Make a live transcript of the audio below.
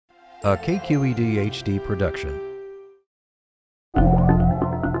A KQED HD production.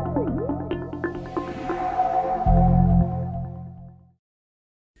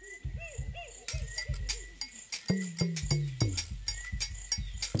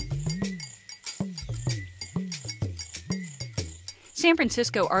 San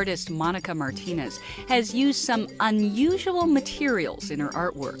Francisco artist Monica Martinez has used some unusual materials in her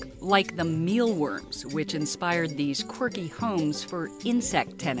artwork, like the mealworms, which inspired these quirky homes for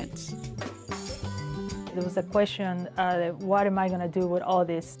insect tenants. There was a question, what am I going to do with all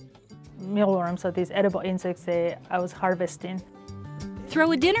these mealworms, or these edible insects that I was harvesting?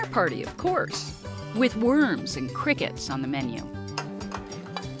 Throw a dinner party, of course, with worms and crickets on the menu.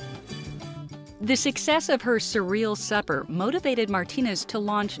 The success of her surreal supper motivated Martinez to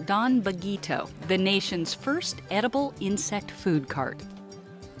launch Don Baguito, the nation's first edible insect food cart.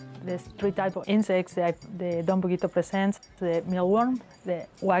 There's three types of insects that the Don Baguito presents: the mealworm, the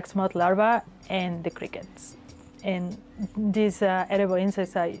wax moth larva, and the crickets. And these edible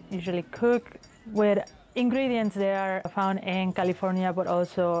insects are usually cooked with ingredients that are found in California, but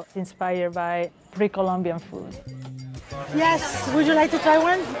also inspired by pre-Columbian food. Yes, would you like to try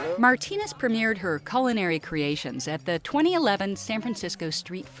one? Martinez premiered her culinary creations at the 2011 San Francisco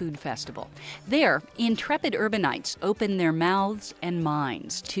Street Food Festival. There, intrepid urbanites opened their mouths and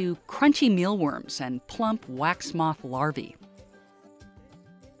minds to crunchy mealworms and plump wax moth larvae.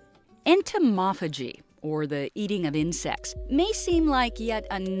 Entomophagy, or the eating of insects, may seem like yet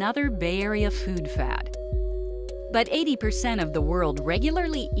another Bay Area food fad. But 80% of the world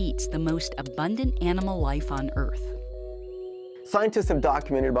regularly eats the most abundant animal life on Earth. Scientists have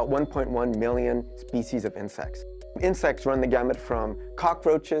documented about 1.1 million species of insects. Insects run the gamut from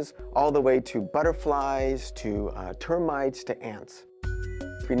cockroaches all the way to butterflies, to termites, to ants.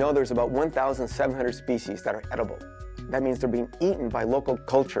 We know there's about 1,700 species that are edible. That means they're being eaten by local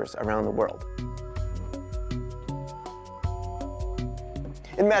cultures around the world.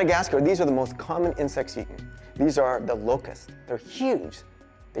 In Madagascar, these are the most common insects eaten. These are the locusts. They're huge.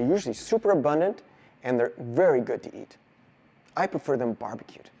 They're usually super abundant, and they're very good to eat. I prefer them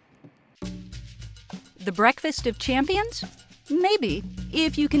barbecued. The breakfast of champions? Maybe,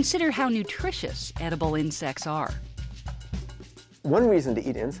 if you consider how nutritious edible insects are. One reason to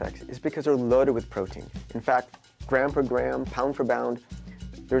eat insects is because they're loaded with protein. In fact, gram per gram, pound for pound,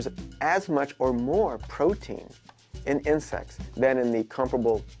 there's as much or more protein in insects than in the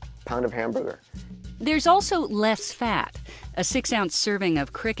comparable pound of hamburger. There's also less fat. A 6-ounce serving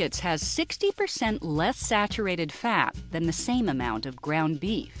of crickets has 60% less saturated fat than the same amount of ground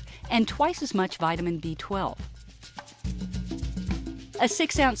beef, and twice as much vitamin B12. A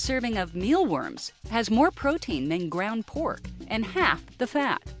 6-ounce serving of mealworms has more protein than ground pork and half the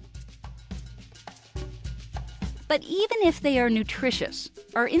fat. But even if they are nutritious,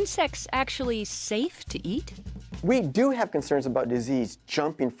 are insects actually safe to eat? We do have concerns about disease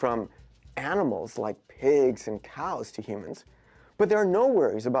jumping from animals like pigs and cows to humans, but there are no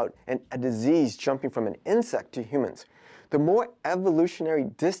worries about a disease jumping from an insect to humans. The more evolutionary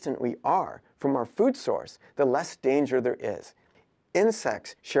distant we are from our food source, the less danger there is.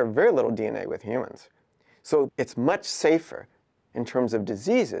 Insects share very little DNA with humans, so it's much safer in terms of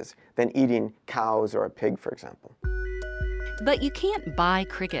diseases than eating cows or a pig, for example. But you can't buy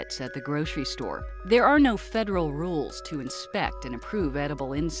crickets at the grocery store. There are no federal rules to inspect and approve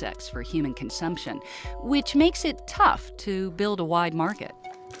edible insects for human consumption, which makes it tough to build a wide market.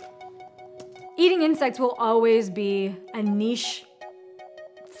 Eating insects will always be a niche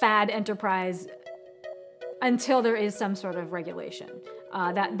fad enterprise until there is some sort of regulation.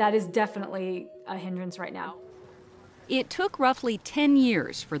 That is definitely a hindrance right now. It took roughly 10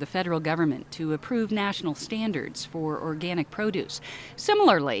 years for the federal government to approve national standards for organic produce.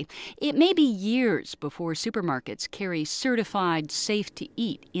 Similarly, it may be years before supermarkets carry certified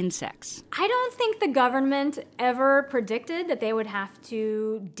safe-to-eat insects. I don't think the government ever predicted that they would have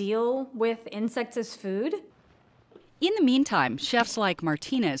to deal with insects as food. In the meantime, chefs like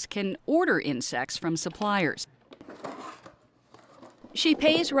Martinez can order insects from suppliers. She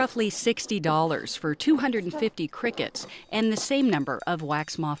pays roughly $60 for 250 crickets and the same number of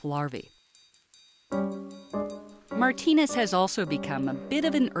wax moth larvae. Martinez has also become a bit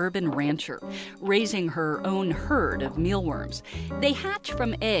of an urban rancher, raising her own herd of mealworms. They hatch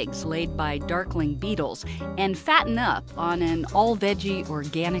from eggs laid by darkling beetles and fatten up on an all-veggie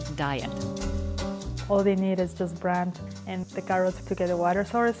organic diet. All they need is just bran and the carrots to get a water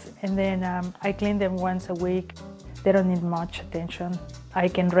source, and then I clean them once a week. They don't need much attention. I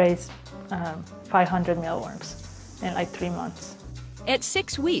can raise 500 mealworms in like 3 months. At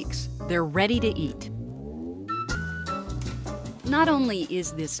 6 weeks, they're ready to eat. Not only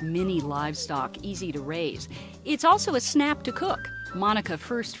is this mini livestock easy to raise, it's also a snap to cook. Monica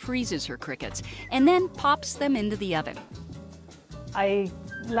first freezes her crickets and then pops them into the oven. I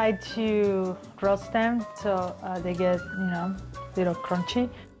like to roast them so they get, a little crunchy.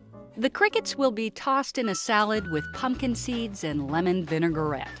 The crickets will be tossed in a salad with pumpkin seeds and lemon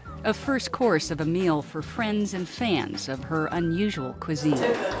vinaigrette, a first course of a meal for friends and fans of her unusual cuisine.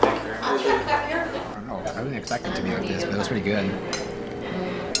 I didn't expect it to be like this, but it was pretty good.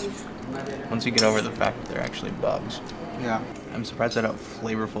 Once you get over the fact that they're actually bugs. Yeah. I'm surprised at how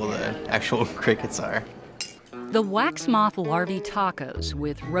flavorful the actual crickets are. The wax moth larvae tacos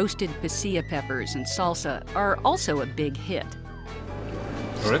with roasted pasilla peppers and salsa are also a big hit.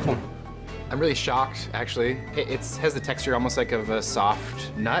 Rico. I'm really shocked, actually. It has the texture almost like of a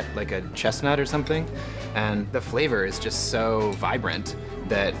soft nut, like a chestnut or something. And the flavor is just so vibrant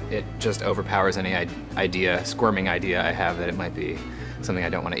that it just overpowers any squirming idea I have that it might be something I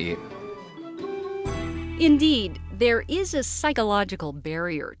don't want to eat. Indeed, there is a psychological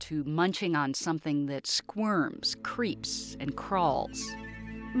barrier to munching on something that squirms, creeps, and crawls.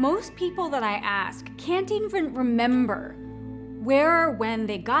 Most people that I ask can't even remember where or when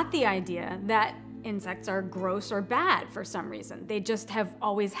they got the idea that insects are gross or bad for some reason. They just have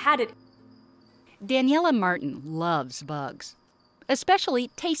always had it. Daniela Martin loves bugs, especially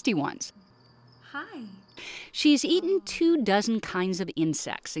tasty ones. Hi. She's eaten 24 kinds of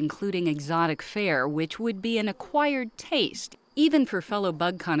insects, including exotic fare, which would be an acquired taste, even for fellow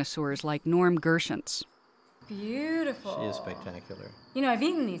bug connoisseurs like Norm Gershons. Beautiful. She is spectacular. You know, I've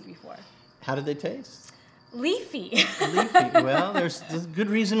eaten these before. How do they taste? Leafy. Leafy. Well, there's a good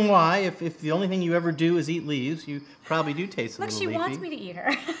reason why. If the only thing you ever do is eat leaves, you probably do taste a Look, little she leafy. wants me to eat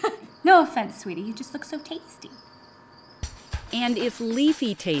her. No offense, sweetie. You just look so tasty. And if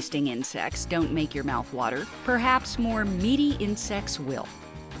leafy tasting insects don't make your mouth water, perhaps more meaty insects will.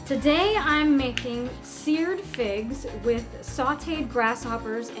 Today I'm making seared figs with sautéed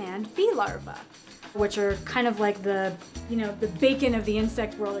grasshoppers and bee larvae, which are kind of like the bacon of the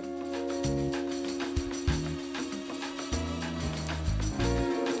insect world.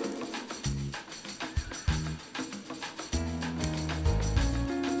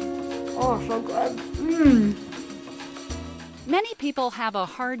 Oh, so good. Many people have a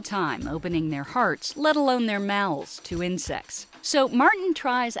hard time opening their hearts, let alone their mouths, to insects. So Martin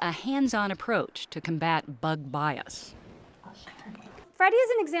tries a hands-on approach to combat bug bias. Freddie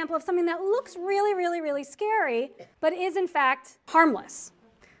is an example of something that looks really, really, really scary, but is in fact harmless.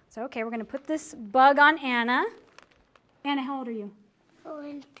 So, okay, we're gonna put this bug on Anna. Anna, how old are you?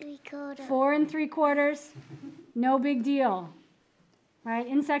 4 3/4. 4 3/4. No big deal, right?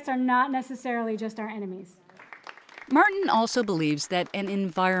 Insects are not necessarily just our enemies. Martin also believes that an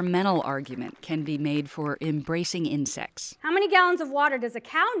environmental argument can be made for embracing insects. How many gallons of water does a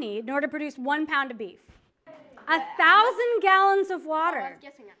cow need in order to produce 1 pound of beef? 1,000 gallons of water. I was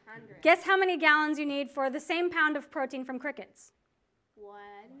guessing 100. Guess how many gallons you need for the same pound of protein from crickets? 1.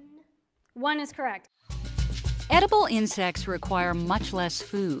 1 is correct. Edible insects require much less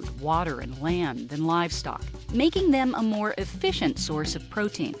food, water, and land than livestock, making them a more efficient source of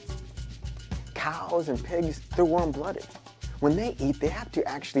protein. Cows and pigs, they're warm-blooded. When they eat, they have to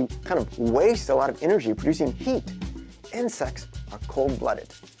actually kind of waste a lot of energy producing heat. Insects are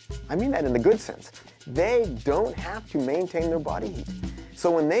cold-blooded. I mean that in the good sense. They don't have to maintain their body heat.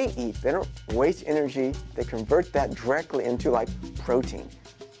 So when they eat, they don't waste energy. They convert that directly into protein.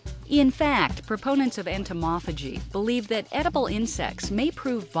 In fact, proponents of entomophagy believe that edible insects may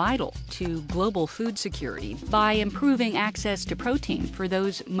prove vital to global food security by improving access to protein for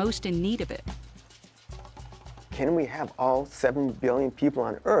those most in need of it. Can we have all 7 billion people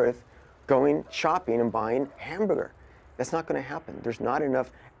on Earth going shopping and buying hamburger? That's not going to happen. There's not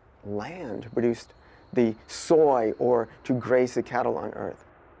enough land to produce the soy or to graze the cattle on Earth.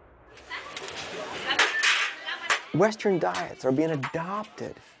 Western diets are being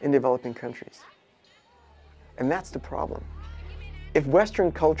adopted in developing countries. And that's the problem. If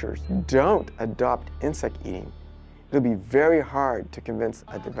Western cultures don't adopt insect eating, it'll be very hard to convince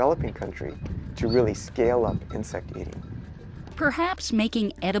a developing country to really scale up insect eating. Perhaps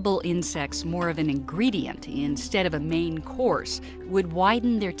making edible insects more of an ingredient instead of a main course would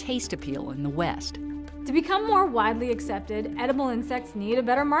widen their taste appeal in the West. To become more widely accepted, edible insects need a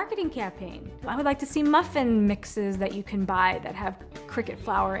better marketing campaign. I would like to see muffin mixes that you can buy that have cricket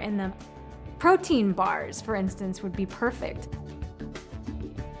flour in them. Protein bars, for instance, would be perfect.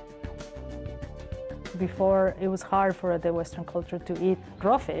 Before, it was hard for the Western culture to eat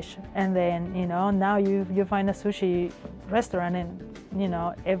raw fish. And then, now you find a sushi restaurant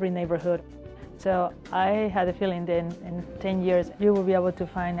in, every neighborhood. So I had a feeling that in 10 years you will be able to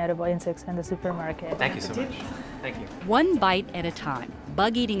find edible insects in the supermarket. Thank you so much. Thank you. One bite at a time,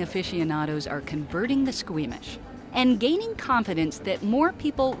 bug-eating aficionados are converting the squeamish and gaining confidence that more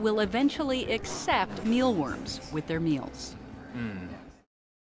people will eventually accept mealworms with their meals.